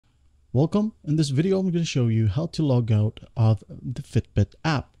Welcome. In this video, I'm going to show you how to log out of the Fitbit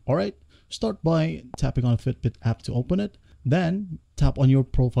app. Alright, start by tapping on the Fitbit app to open it. Then tap on your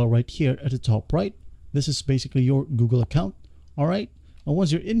profile right here at the top right. This is basically your Google account. Alright, and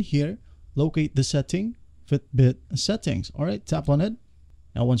once you're in here, locate the setting, Fitbit settings. Alright, tap on it.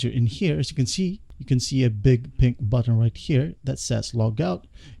 Now once you're in here, as you can see a big pink button right here that says log out.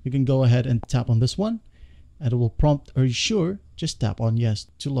 You can go ahead and tap on this one and it will prompt, are you sure? Just tap on yes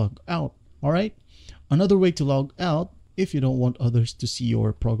to log out. All right. Another way to log out, if you don't want others to see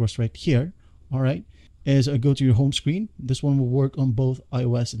your progress right here, all right, is go to your home screen. This one will work on both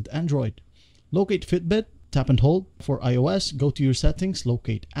iOS and Android. Locate Fitbit, tap and hold. For iOS, go to your settings,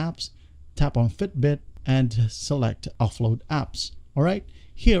 locate apps, tap on Fitbit and select offload apps. All right.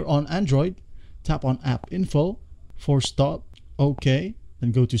 Here on Android, tap on app info, force stop, okay,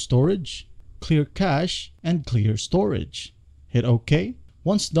 then go to storage, clear cache and clear storage. Hit OK.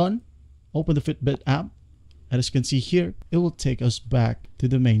 Once done, open the Fitbit app. And as you can see here, it will take us back to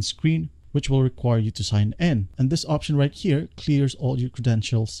the main screen, which will require you to sign in. And this option right here clears all your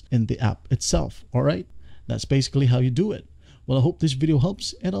credentials in the app itself. All right, that's basically how you do it. Well, I hope this video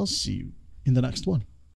helps and I'll see you in the next one.